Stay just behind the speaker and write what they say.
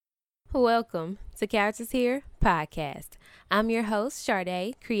Welcome to Characters Here podcast. I'm your host,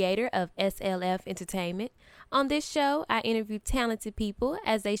 Sade, creator of SLF Entertainment. On this show, I interview talented people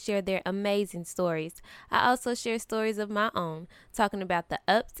as they share their amazing stories. I also share stories of my own, talking about the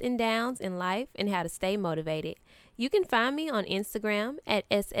ups and downs in life and how to stay motivated. You can find me on Instagram at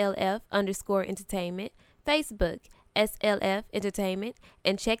SLF_entertainment, Facebook, SLF Entertainment,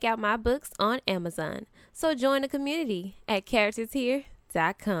 and check out my books on Amazon. So join the community at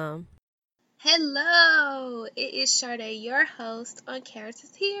charactershere.com. Hello, it is Sade, your host on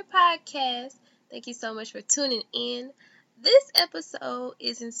Characters Here podcast. Thank you so much for tuning in. This episode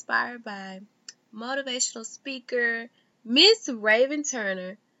is inspired by motivational speaker Miss Raven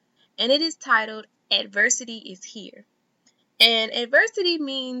Turner, and it is titled Adversity is Here. And adversity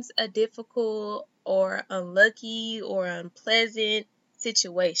means a difficult or unlucky or unpleasant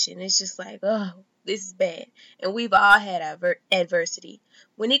situation. It's just like, oh, this is bad. And we've all had adversity.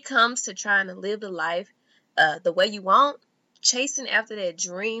 When it comes to trying to live the life the way you want, chasing after that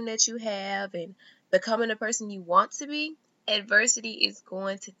dream that you have and becoming the person you want to be, adversity is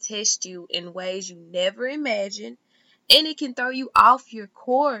going to test you in ways you never imagined. And it can throw you off your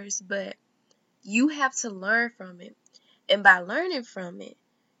course, but you have to learn from it. And by learning from it,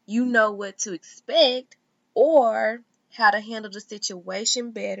 you know what to expect or how to handle the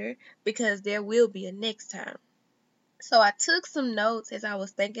situation better because there will be a next time. So I took some notes as I was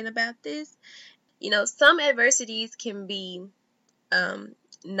thinking about this. Some adversities can be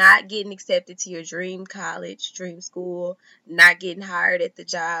not getting accepted to your dream college, dream school, not getting hired at the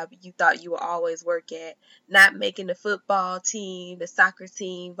job you thought you would always work at, not making the football team, the soccer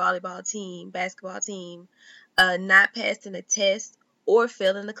team, volleyball team, basketball team, not passing a test or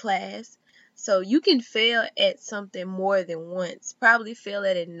failing a class. So you can fail at something more than once, probably fail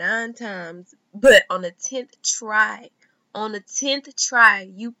at it 9 times, but on the 10th try,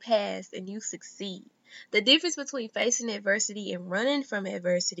 you pass and you succeed. The difference between facing adversity and running from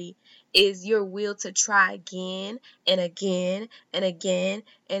adversity is your will to try again and again and again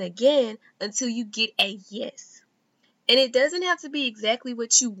and again until you get a yes. And it doesn't have to be exactly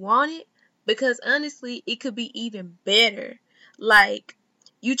what you wanted, because honestly, it could be even better. Like,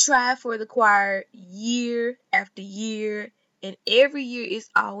 you try for the choir year after year, and every year it's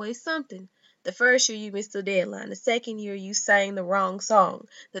always something. The first year you missed the deadline. The second year you sang the wrong song.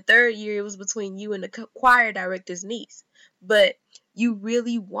 The third year it was between you and the choir director's niece. But you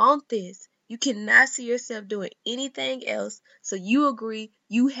really want this. You cannot see yourself doing anything else, so you agree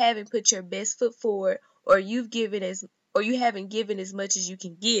you haven't put your best foot forward, or you haven't given as much as you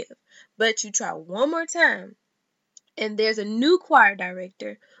can give. But you try one more time, and there's a new choir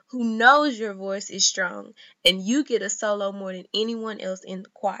director who knows your voice is strong, and you get a solo more than anyone else in the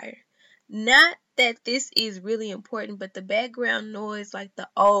choir. Not that this is really important, but the background noise, like the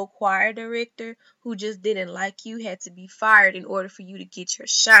old choir director who just didn't like you, had to be fired in order for you to get your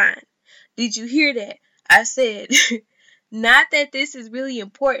shine. Did you hear that? I said, not that this is really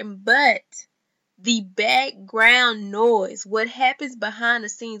important, but the background noise, what happens behind the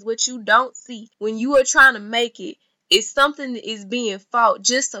scenes, what you don't see when you are trying to make it, is something that is being fought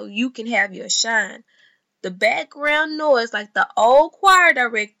just so you can have your shine. The background noise, like the old choir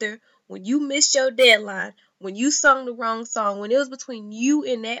director, when you missed your deadline, when you sung the wrong song, when it was between you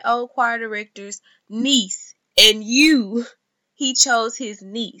and that old choir director's niece, and he chose his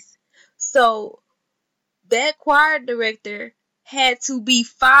niece. So that choir director had to be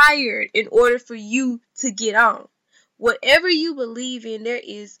fired in order for you to get on. Whatever you believe in, there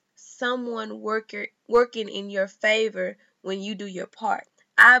is someone working in your favor when you do your part.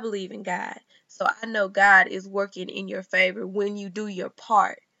 I believe in God, so I know God is working in your favor when you do your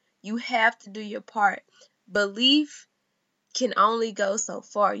part. You have to do your part. Belief can only go so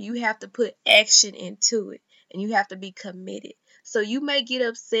far. You have to put action into it, and you have to be committed. So you may get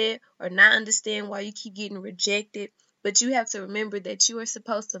upset or not understand why you keep getting rejected, but you have to remember that you are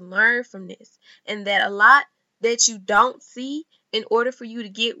supposed to learn from this, and that a lot that you don't see in order for you to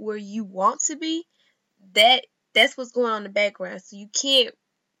get where you want to be, that's what's going on in the background. So you can't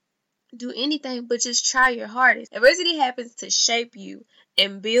do anything but just try your hardest. Adversity happens to shape you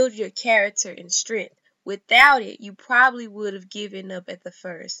and build your character and strength. Without it, you probably would have given up at the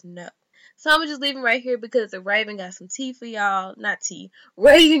first no. So I'm just leaving right here because the Raven got some tea for y'all. Not tea.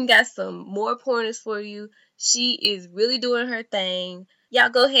 Raven got some more pointers for you. She is really doing her thing. Y'all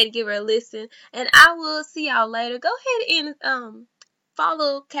go ahead and give her a listen. And I will see y'all later. Go ahead and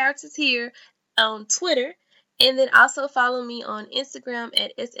follow Characters Here on Twitter. And then also follow me on Instagram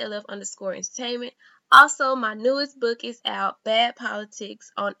at SLF_entertainment. Also, my newest book is out, Bad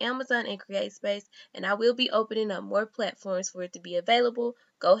Politics, on Amazon and CreateSpace, and I will be opening up more platforms for it to be available.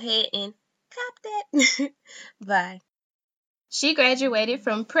 Go ahead and cop that. Bye. She graduated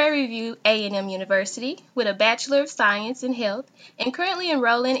from Prairie View A&M University with a Bachelor of Science in Health and currently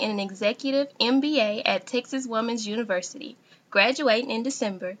enrolling in an Executive MBA at Texas Women's University, graduating in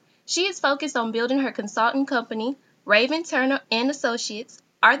December. She is focused on building her consulting company, Raven Turner and Associates,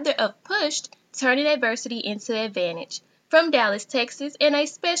 author of Pushed, Turning Adversity into Advantage. From Dallas, Texas, and a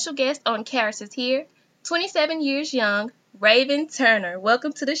special guest on Characters Here, 27 years young, Raven Turner.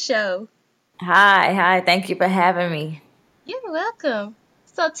 Welcome to the show. Hi. Thank you for having me. You're welcome.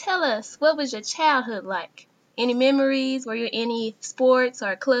 So tell us, what was your childhood like? Any memories? Were you in any sports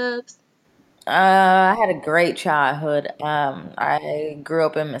or clubs? I had a great childhood. I grew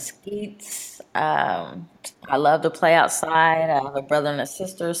up in Mesquite. I love to play outside. I have a brother and a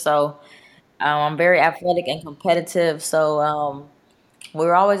sister, so I'm very athletic and competitive. So we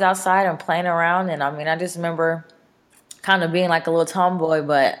were always outside and playing around. And I mean, I just remember kind of being like a little tomboy,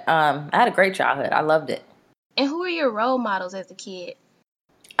 but I had a great childhood. I loved it. And who were your role models as a kid?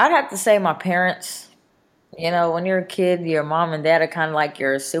 I'd have to say my parents. You know, when you're a kid, your mom and dad are kind of like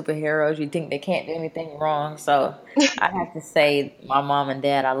your superheroes. You think they can't do anything wrong. So I have to say my mom and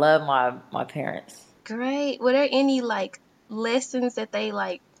dad. I love my parents. Great. Were there any lessons that they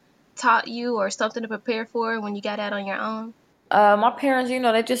taught you or something to prepare for when you got out on your own? My parents,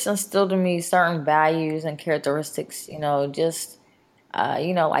 they just instilled in me certain values and characteristics. Just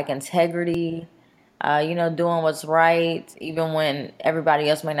like integrity. Doing what's right, even when everybody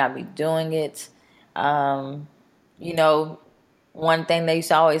else may not be doing it. Um, you know, One thing they used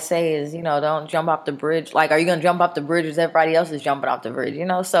to always say is, don't jump off the bridge. Like, are you gonna jump off the bridge as everybody else is jumping off the bridge?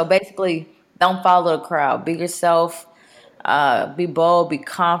 So basically, don't follow the crowd. Be yourself. Be bold. Be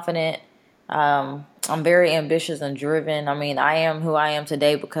confident. I'm very ambitious and driven. I mean, I am who I am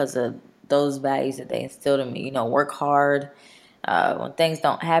today because of those values that they instilled in me. Work hard. When things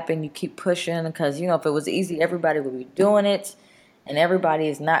don't happen, you keep pushing because if it was easy, everybody would be doing it, and everybody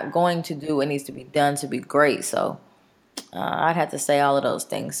is not going to do what needs to be done to be great. So I'd have to say all of those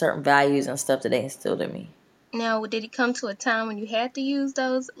things, certain values and stuff that they instilled in me. Now, did it come to a time when you had to use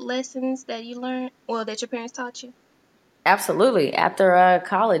those lessons that you learned, well, that your parents taught you? Absolutely. After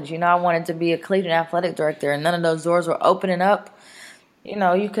college, I wanted to be a collegiate athletic director, and none of those doors were opening up.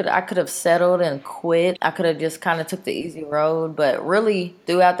 I could have settled and quit. I could have just kind of took the easy road, but really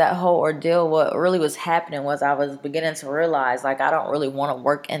throughout that whole ordeal, what really was happening was I was beginning to realize like I don't really want to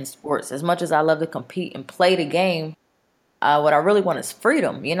work in sports as much as I love to compete and play the game. What I really want is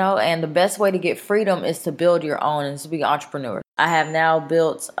freedom, and the best way to get freedom is to build your own and to be an entrepreneur. I have now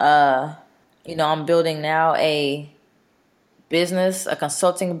built, I'm building now a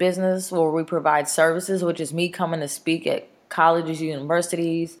consulting business where we provide services, which is me coming to speak at colleges,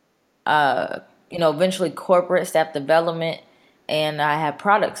 universities, eventually corporate staff development, and I have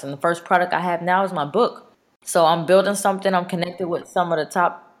products. And the first product I have now is my book. So I'm building something. I'm connected with some of the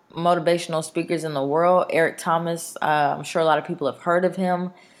top motivational speakers in the world. Eric Thomas, I'm sure a lot of people have heard of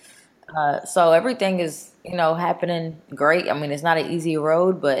him. So everything is, happening great. I mean, it's not an easy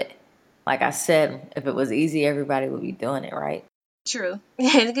road, but like I said, if it was easy, everybody would be doing it, right? True.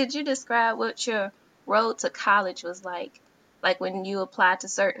 And could you describe what your road to college was like? Like when you applied to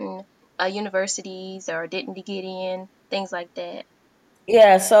certain universities or didn't get in, things like that.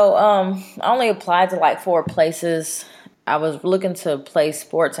 Yeah, so I only applied to like four places. I was looking to play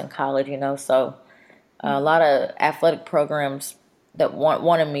sports in college, so a lot of athletic programs that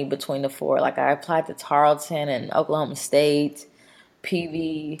wanted me between the four. Like I applied to Tarleton and Oklahoma State,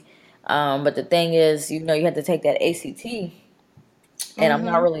 PV. But the thing is, you had to take that ACT, and I'm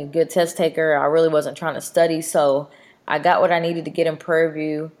not Mm-hmm. really a good test taker. I really wasn't trying to study, so I got what I needed to get in Prairie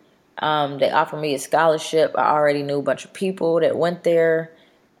View. They offered me a scholarship. I already knew a bunch of people that went there,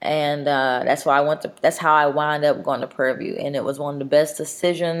 and that's why I went to. That's how I wound up going to Prairie View, and it was one of the best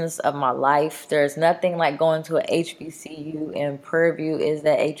decisions of my life. There's nothing like going to a HBCU, and Prairie View is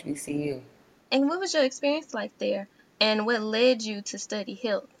that HBCU. And what was your experience like there? And what led you to study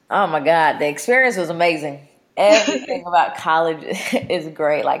health? Oh my God, the experience was amazing. Everything about college is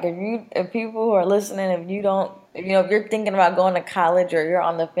great. Like if people who are listening, if you don't, if you're thinking about going to college or you're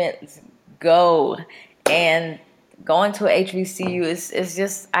on the fence, go. And going to a HBCU is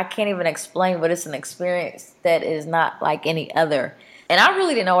just I can't even explain, but it's an experience that is not like any other. And I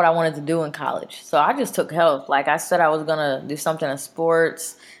really didn't know what I wanted to do in college, so I just took health. Like I said, I was gonna do something in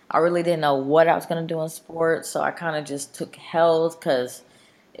sports. I really didn't know what I was gonna do in sports, so I kind of just took health because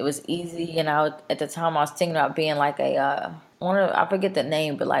it was easy. And at the time I was thinking about being like a I forget the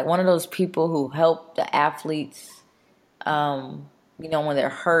name, but like one of those people who help the athletes, when they're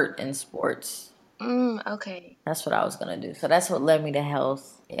hurt in sports. Okay. That's what I was gonna do. So that's what led me to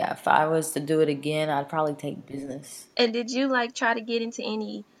health. Yeah, if I was to do it again, I'd probably take business. And did you like try to get into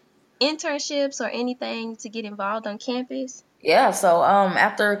any internships or anything to get involved on campus? Yeah, so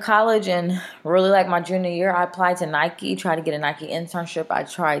after college and really like my junior year, I applied to Nike, tried to get a Nike internship. I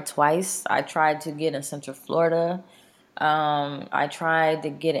tried twice. I tried to get in Central Florida. I tried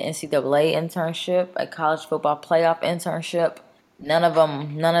to get an NCAA internship, a college football playoff internship. None of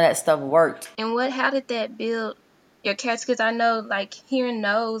that stuff worked. And how did that build your character? Because I know like hearing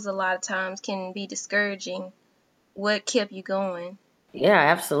no's a lot of times can be discouraging. What kept you going? Yeah,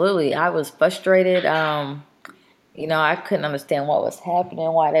 absolutely. I was frustrated. I couldn't understand what was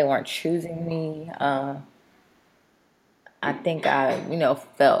happening, why they weren't choosing me. I think I,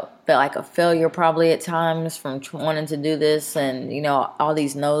 felt like a failure probably at times from wanting to do this, and all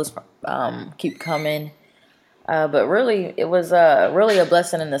these no's keep coming. But really, it was really a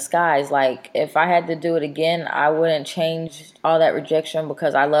blessing in disguise. Like if I had to do it again, I wouldn't change all that rejection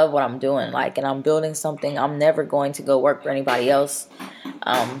because I love what I'm doing. Like, and I'm building something. I'm never going to go work for anybody else.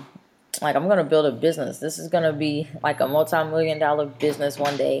 Like I'm gonna build a business. This is gonna be like a multi-million-dollar business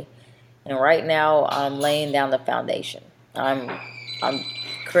one day. And right now, I'm laying down the foundation. I'm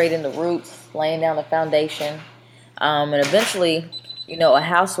creating the roots, laying down the foundation, and eventually, a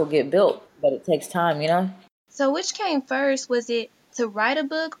house will get built. But it takes time. So which came first? Was it to write a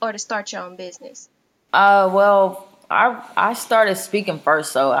book or to start your own business? Well, I started speaking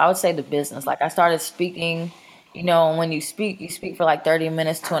first, so I would say the business. Like I started speaking. When you speak for like 30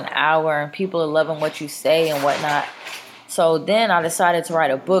 minutes to an hour, and people are loving what you say and whatnot. So then I decided to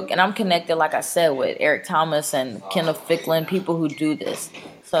write a book, and I'm connected, like I said, with Eric Thomas and Kendall Ficklin, people who do this.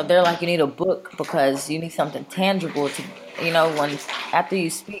 So they're like, you need a book because you need something tangible to, when after you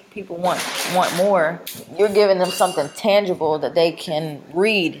speak, people want more. You're giving them something tangible that they can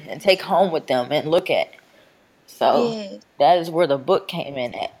read and take home with them and look at. So Yes. that is where the book came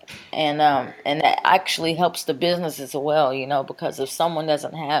in at, and that actually helps the business as well, because if someone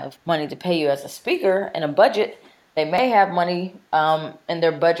doesn't have money to pay you as a speaker and a budget, they may have money in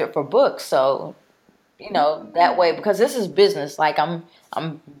their budget for books. So that way, because this is business, like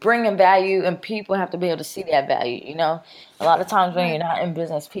I'm bringing value, and people have to be able to see that value. A lot of times when you're not in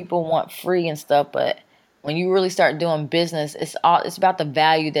business, people want free and stuff, but when you really start doing business, it's about the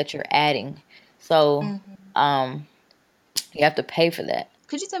value that you're adding. So you have to pay for that.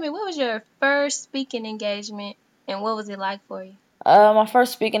 Could you tell me what was your first speaking engagement and what was it like for you? My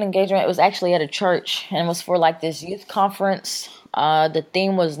first speaking engagement was actually at a church, and it was for like this youth conference. The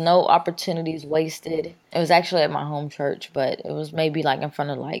theme was no opportunities wasted. It was actually at my home church, but it was maybe like in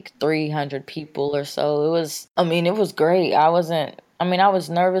front of like 300 people or so. It was great. I was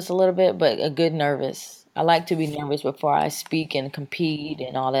nervous a little bit, but a good nervous. I like to be nervous before I speak and compete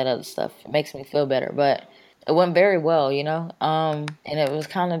and all that other stuff. It makes me feel better, but it went very well, and it was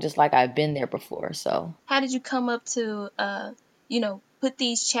kind of just like I've been there before. So how did you come up to put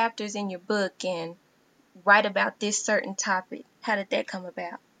these chapters in your book and write about this certain topic? How did that come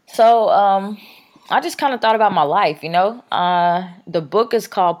about? So I just kind of thought about my life. The book is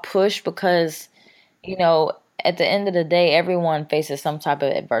called Push because at the end of the day, everyone faces some type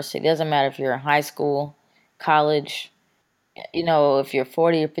of adversity. It doesn't matter if you're in high school, college, if you're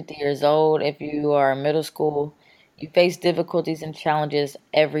 40 or 50 years old, if you are in middle school, you face difficulties and challenges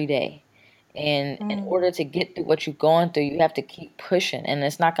every day. And in order to get through what you're going through, you have to keep pushing. And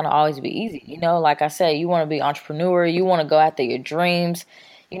it's not going to always be easy. Like I said, you want to be an entrepreneur. You want to go after your dreams.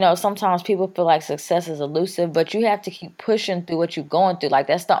 Sometimes people feel like success is elusive, but you have to keep pushing through what you're going through. Like,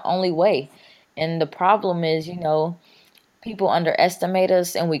 that's the only way. And the problem is, people underestimate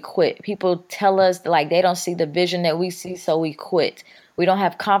us and we quit. People tell us like they don't see the vision that we see, so we quit. We don't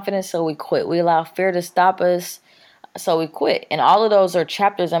have confidence, so we quit. We allow fear to stop us, so we quit. And all of those are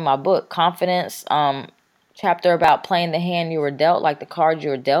chapters in my book. Confidence, chapter about playing the hand you were dealt, like the card you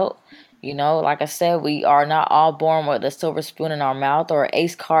were dealt. Like I said, we are not all born with a silver spoon in our mouth or an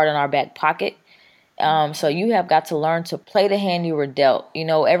ace card in our back pocket. So you have got to learn to play the hand you were dealt.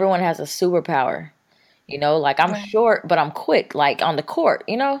 Everyone has a superpower. Like I'm short, but I'm quick, like on the court,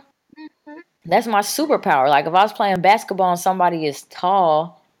 That's my superpower. Like if I was playing basketball and somebody is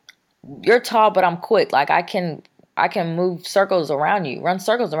tall, you're tall, but I'm quick. Like I can move circles around you, run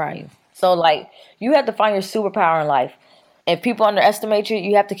circles around you. So like you have to find your superpower in life. If people underestimate you,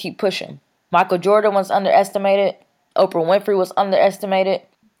 you have to keep pushing. Michael Jordan was underestimated. Oprah Winfrey was underestimated.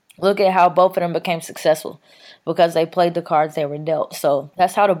 Look at how both of them became successful because they played the cards they were dealt. So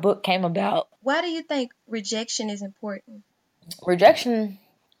that's how the book came about. Why do you think rejection is important? Rejection,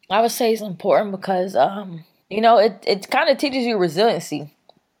 I would say, is important because it kind of teaches you resiliency.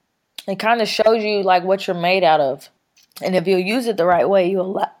 It kind of shows you like what you're made out of, and if you use it the right way,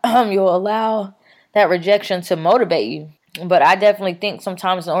 you'll allow that rejection to motivate you. But I definitely think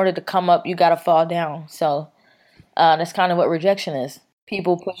sometimes in order to come up, you got to fall down. So that's kind of what rejection is.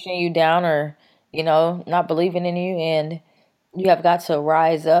 People pushing you down or, not believing in you. And you have got to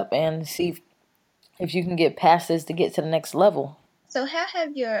rise up and see if you can get past this to get to the next level. So, how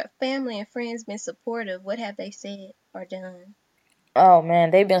have your family and friends been supportive? What have they said or done? Oh,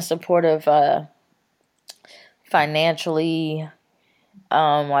 man, they've been supportive financially.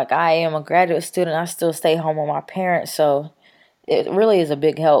 Like I am a graduate student, I still stay home with my parents. So it really is a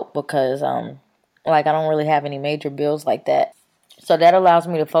big help because like I don't really have any major bills like that. So that allows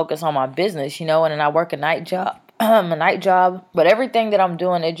me to focus on my business, and then I work a night job, but everything that I'm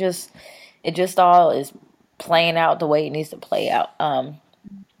doing, it just all is playing out the way it needs to play out. And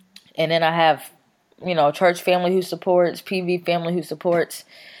then I have, church family who supports, PV family who supports,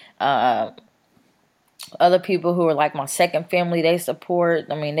 uh, other people who are like my second family, they support.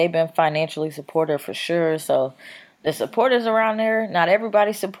 I mean, they've been financially supportive for sure. So the support is around there. Not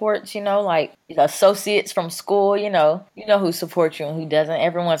everybody supports, like associates from school, you know who supports you and who doesn't.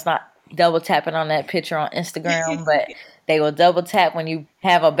 Everyone's not double tapping on that picture on Instagram, but they will double tap when you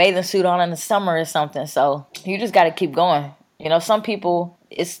have a bathing suit on in the summer or something. So you just got to keep going. Some people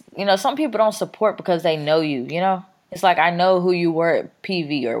don't support because they know you. It's like I know who you were at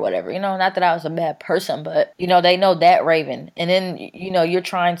PV or whatever. Not that I was a bad person, but they know that Raven. And then you're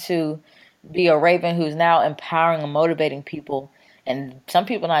trying to be a Raven who's now empowering and motivating people, and some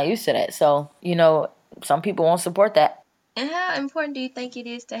people not used to that. So, some people won't support that. And how important do you think it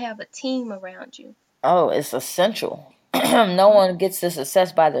is to have a team around you? Oh, it's essential. No one gets to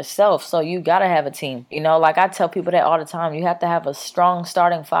success by themselves, so you gotta have a team. Like I tell people that all the time. You have to have a strong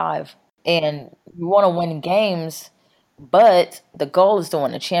starting five, and you want to win games, but the goal is to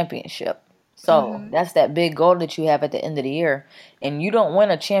win a championship. So that's that big goal that you have at the end of the year. And you don't win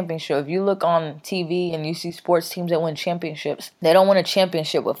a championship. If you look on TV and you see sports teams that win championships, they don't win a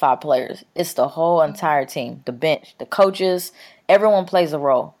championship with 5 players. It's the whole entire team, the bench, the coaches, everyone plays a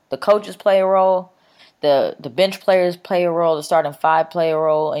role. The coaches play a role, the bench players play a role, the starting five play a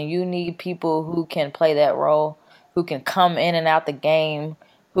role, and you need people who can play that role, who can come in and out the game,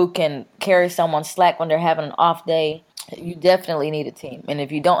 who can carry someone's slack when they're having an off day. You definitely need a team. And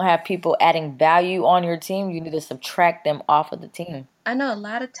if you don't have people adding value on your team, you need to subtract them off of the team. I know a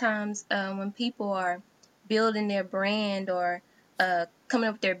lot of times when people are building their brand or coming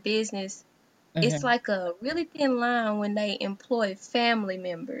up with their business, it's like a really thin line when they employ family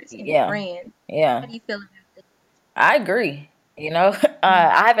members and Yeah. friends. Yeah. How do you feel about that? I agree.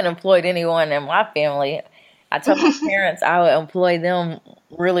 I haven't employed anyone in my family. I told my parents I would employ them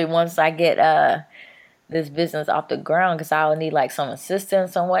really once I get this business off the ground because I would need like some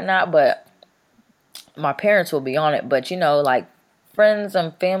assistance and whatnot. But my parents will be on it. But like friends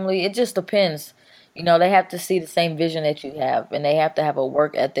and family, it just depends. They have to see the same vision that you have, and they have to have a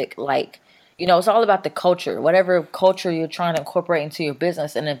work ethic. Like, it's all about the culture, whatever culture you're trying to incorporate into your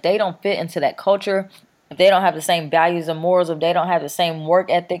business. And if they don't fit into that culture, if they don't have the same values and morals, if they don't have the same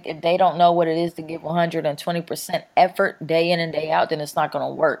work ethic, if they don't know what it is to give 120% effort day in and day out, then it's not going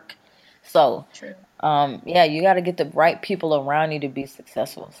to work. So, True. yeah, you got to get the right people around you to be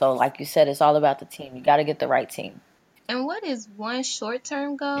successful. So, like you said, it's all about the team. You got to get the right team. And what is one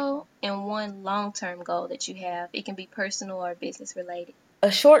short-term goal and one long-term goal that you have? It can be personal or business related.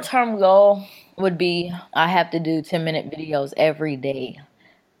 A short-term goal would be I have to do 10-minute videos every day.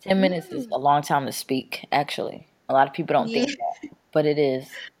 10 minutes is a long time to speak, actually. A lot of people don't Yeah. think that, but it is.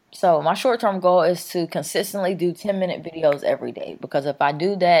 So my short-term goal is to consistently do 10-minute videos every day, because if I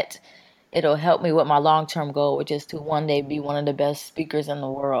do that, it'll help me with my long-term goal, which is to one day be one of the best speakers in the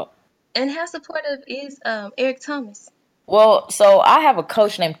world. And how supportive is Eric Thomas? Well, so I have a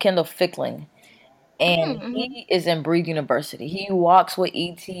coach named Kendall Fickling, and Mm-hmm. he is in Breathe University. He walks with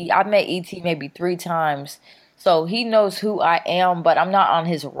ET. I've met ET maybe 3 times. So he knows who I am, but I'm not on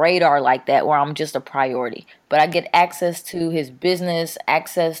his radar like that where I'm just a priority. But I get access to his business,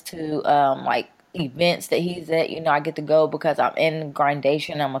 access to like events that he's at. I get to go because I'm in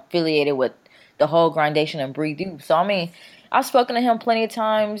Grindation. I'm affiliated with the whole Grindation and Breathe U. So I mean, I've spoken to him plenty of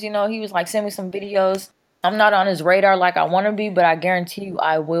times. He was like, send me some videos. I'm not on his radar like I want to be, but I guarantee you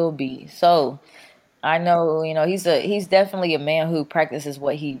I will be. So I know, he's definitely a man who practices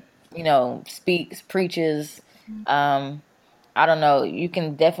what he, speaks, preaches. I don't know. You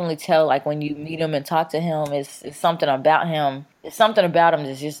can definitely tell, like when you meet him and talk to him, it's something about him. It's something about him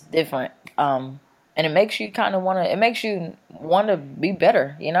that's just different. and it makes you kind of want to. It makes you want to be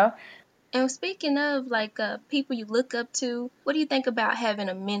better. And speaking of like people you look up to, what do you think about having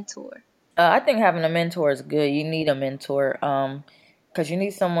a mentor? I think having a mentor is good. You need a mentor, because you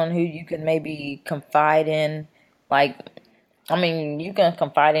need someone who you can maybe confide in. Like, I mean, you can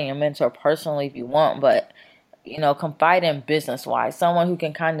confide in your mentor personally if you want, but confide in business wise. Someone who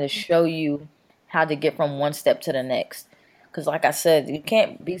can kind of show you how to get from one step to the next. Because, like I said, you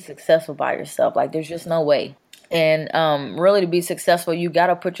can't be successful by yourself. Like, there's just no way. And really, to be successful, you got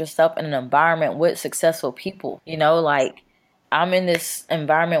to put yourself in an environment with successful people. Like I'm in this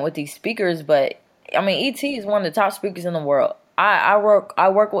environment with these speakers, but I mean, ET is one of the top speakers in the world. I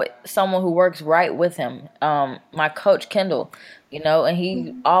work with someone who works right with him, my coach Kendall, and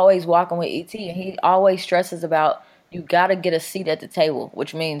he always walking with ET, and he always stresses about you got to get a seat at the table,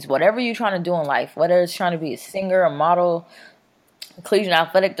 which means whatever you're trying to do in life, whether it's trying to be a singer, a model, a collegiate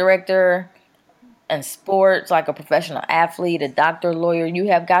athletic director, and sports, like a professional athlete, a doctor, lawyer, you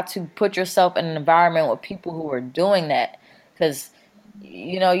have got to put yourself in an environment with people who are doing that. Because,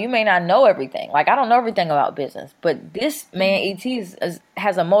 you may not know everything. Like, I don't know everything about business, but this man,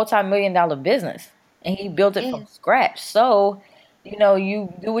 has a multi-million-dollar business, and he built it from scratch. So,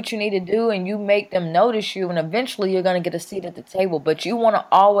 you do what you need to do, and you make them notice you, and eventually you're going to get a seat at the table. But you want to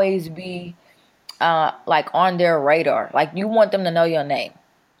always be, like, on their radar. Like, you want them to know your name.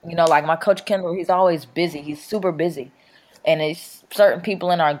 Like my coach Kendall, he's always busy. He's super busy. And it's certain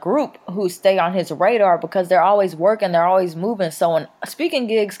people in our group who stay on his radar because they're always working, they're always moving. So when speaking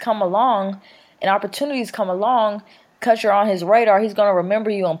gigs come along and opportunities come along, because you're on his radar, he's going to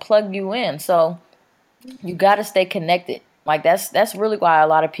remember you and plug you in. So you got to stay connected. Like that's really why a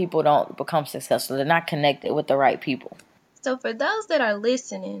lot of people don't become successful. They're not connected with the right people. So for those that are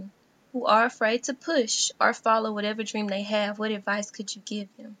listening who are afraid to push or follow whatever dream they have, what advice could you give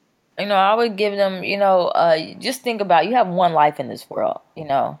them? I would give them, just think about, you have one life in this world.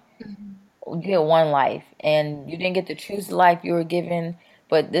 You get one life, and you didn't get to choose the life you were given,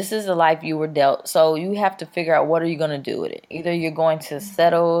 but this is the life you were dealt. So you have to figure out, what are you going to do with it? Either you're going to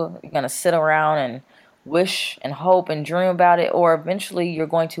settle, you're going to sit around and wish and hope and dream about it, or eventually you're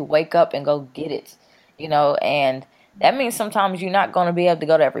going to wake up and go get it. And that means sometimes you're not going to be able to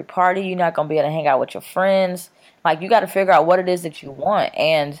go to every party. You're not going to be able to hang out with your friends. Like, you got to figure out what it is that you want.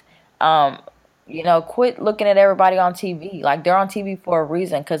 And, quit looking at everybody on TV. Like, they're on TV for a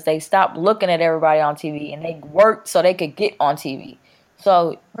reason, because they stopped looking at everybody on TV, and they worked so they could get on TV.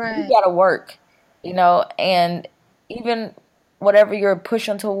 So you got to work, and even whatever you're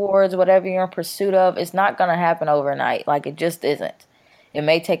pushing towards, whatever you're in pursuit of, it's not going to happen overnight. Like, it just isn't. It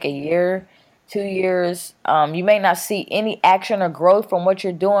may take a year, 2 years. You may not see any action or growth from what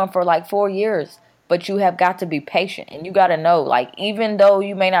you're doing for like 4 years, but you have got to be patient, and you got to know, like, even though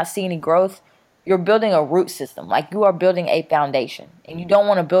you may not see any growth, you're building a root system. Like, you are building a foundation, and you don't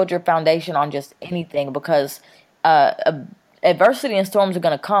want to build your foundation on just anything, because adversity and storms are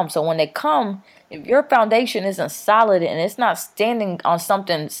going to come. So when they come, if your foundation isn't solid and it's not standing on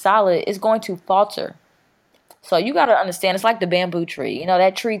something solid, it's going to falter. So you got to understand, it's like the bamboo tree.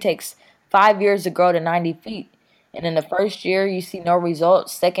 That tree takes 5 years to grow to 90 feet. And in the first year, you see no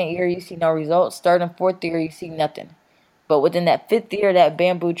results. Second year, you see no results. Third and fourth year, you see nothing. But within that fifth year, that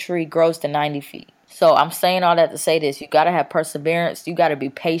bamboo tree grows to 90 feet. So I'm saying all that to say this. You got to have perseverance. You got to be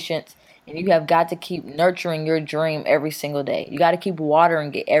patient. And you have got to keep nurturing your dream every single day. You got to keep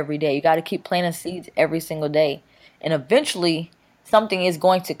watering it every day. You got to keep planting seeds every single day. And eventually, something is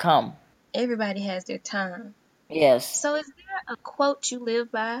going to come. Everybody has their time. Yes. So is there a quote you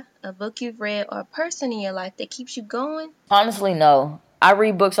live by, a book you've read, or a person in your life that keeps you going? Honestly, no. I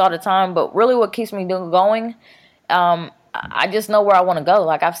read books all the time, but really what keeps me going, I just know where I want to go.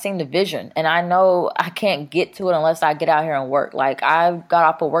 Like, I've seen the vision, and I know I can't get to it unless I get out here and work. Like, I got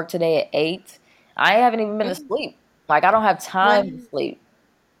off of work today at 8. I haven't even been to sleep. Like, I don't have time to sleep.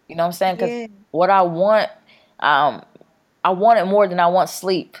 You know what I'm saying? Because what I want it more than I want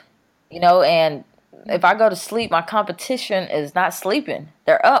sleep. And if I go to sleep, my competition is not sleeping.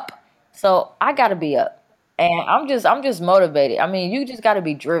 They're up. So I got to be up. And I'm just motivated. I mean, you just got to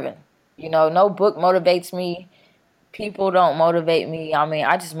be driven. No book motivates me. People don't motivate me. I mean,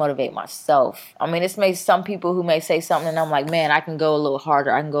 I just motivate myself. I mean, some people who may say something and I'm like, man, I can go a little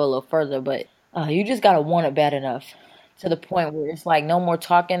harder. I can go a little further. But you just got to want it bad enough to the point where it's like, no more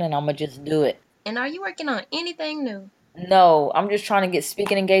talking, and I'm going to just do it. And are you working on anything new? No, I'm just trying to get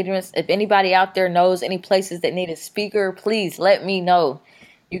speaking engagements. If anybody out there knows any places that need a speaker, please let me know.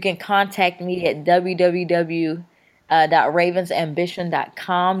 You can contact me at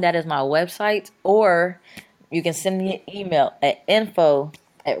www.ravensambition.com. That is my website. Or you can send me an email at info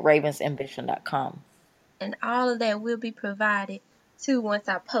at ravensambition.com. And all of that will be provided too once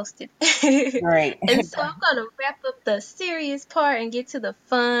I post it. Great. And so I'm going to wrap up the serious part and get to the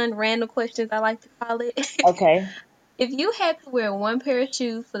fun, random questions, I like to call it. Okay. If you had to wear one pair of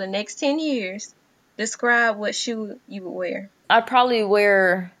shoes for the next 10 years, describe what shoe you would wear. I'd probably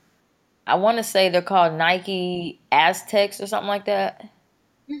wear, I want to say they're called Nike Aztecs or something like that.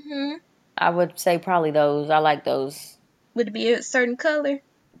 Mm-hmm. I would say probably those. I like those. Would it be a certain color?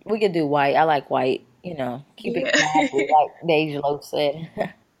 We could do white. I like white. You know, keep it classy, like Deja Lo said.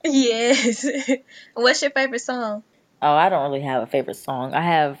 Yes. What's your favorite song? Oh, I don't really have a favorite song. I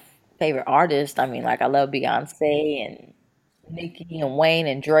have favorite artists. I mean, like I love Beyonce and Nicki and Wayne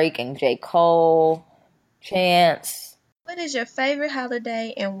and Drake and J. Cole, Chance. What is your favorite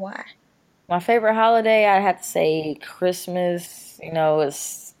holiday and why? My favorite holiday, I have to say Christmas. You know,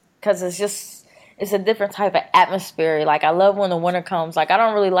 it's because it's a different type of atmosphere. Like, I love when the winter comes. Like, I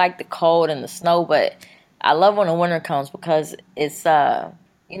don't really like the cold and the snow, but I love when the winter comes because it's,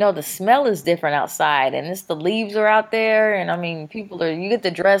 you know, the smell is different outside. And it's the leaves are out there. And, I mean, you get to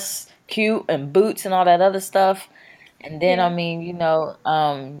dress cute and boots and all that other stuff. And then, I mean, you know,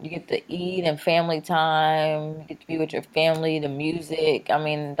 you get to eat and family time. You get to be with your family, the music. I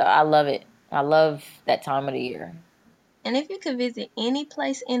mean, I love it. I love that time of the year. And if you could visit any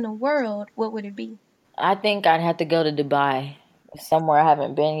place in the world, what would it be? I think I'd have to go to Dubai. Somewhere I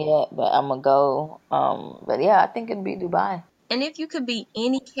haven't been yet, but I'm going to go. But yeah, I think it'd be Dubai. And if you could be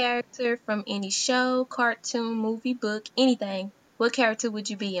any character from any show, cartoon, movie, book, anything, what character would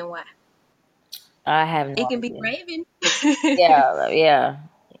you be and why? I have no It can idea. be Raven. Yeah.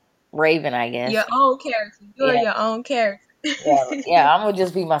 Raven, I guess. Your own character. You're your own character. Yeah, I'm going to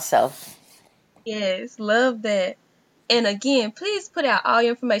just be myself. Yes, love that. And again, please put out all your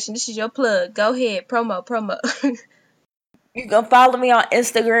information. This is your plug. Go ahead. Promo. You can follow me on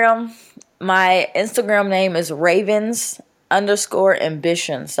Instagram. My Instagram name is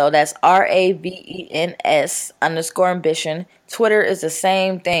Ravens_ambition. So that's RAVENS_ambition. Twitter is the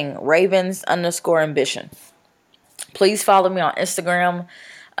same thing. Ravens_ambition. Please follow me on Instagram.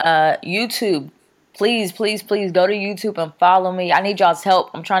 YouTube. Please go to YouTube and follow me. I need y'all's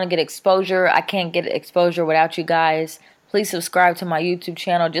help. I'm trying to get exposure. I can't get exposure without you guys. Please subscribe to my YouTube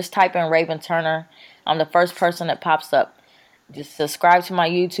channel. Just type in Raven Turner. I'm the first person that pops up. Just subscribe to my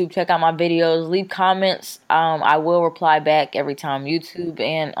YouTube. Check out my videos. Leave comments. I will reply back every time. YouTube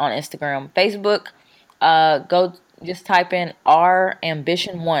and on Instagram. Facebook, go just type in R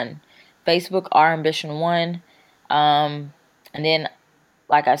Ambition 1. Facebook R Ambition 1. And then,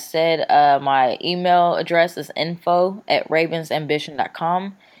 like I said, my email address is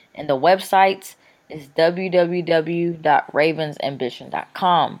info@ravensambition.com. And the website is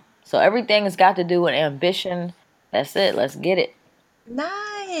www.ravensambition.com. So everything has got to do with ambition. That's it. Let's get it.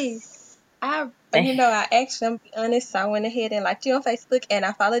 Nice. I'm be honest, I went ahead and liked you on Facebook and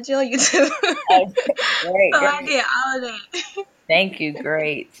I followed you on YouTube. Great. I did all of that. Thank you.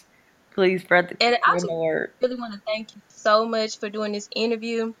 Great. Please spread the word. I really want to thank you so much for doing this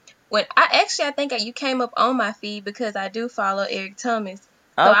interview. I think you came up on my feed because I do follow Eric Thomas.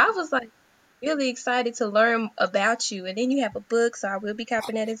 So I was like really excited to learn about you. And then you have a book, so I will be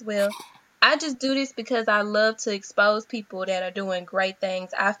copying that as well. I just do this because I love to expose people that are doing great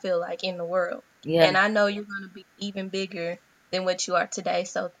things, I feel like, in the world. Yeah. And I know you're going to be even bigger than what you are today.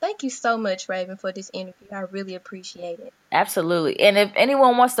 So thank you so much, Raven, for this interview. I really appreciate it. Absolutely. And if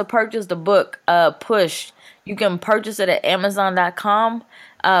anyone wants to purchase the book, Push, you can purchase it at Amazon.com.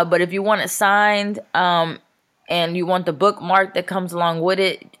 But if you want it signed and you want the bookmark that comes along with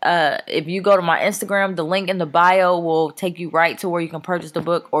it, if you go to my Instagram, the link in the bio will take you right to where you can purchase the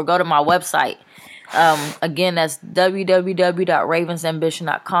book, or go to my website. Again, that's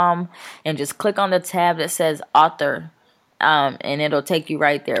www.ravensambition.com, and just click on the tab that says author, and it'll take you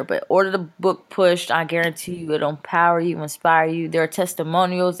right there. But order the book Pushed. I guarantee you it'll empower you, inspire you. There are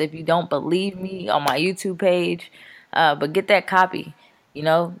testimonials if you don't believe me on my YouTube page. But get that copy.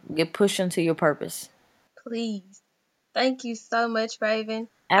 Get pushed into your purpose. Please. Thank you so much, Raven.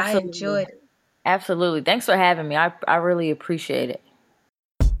 Absolutely. I enjoyed it. Absolutely. Thanks for having me. I really appreciate it.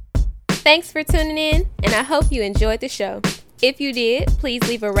 Thanks for tuning in, and I hope you enjoyed the show. If you did, please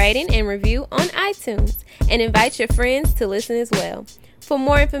leave a rating and review on iTunes and invite your friends to listen as well. For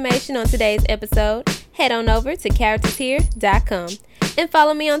more information on today's episode, head on over to charactershere.com and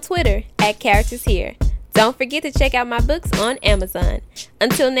follow me on Twitter @charactershere. Don't forget to check out my books on Amazon.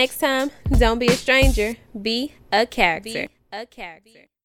 Until next time, don't be a stranger, be a character.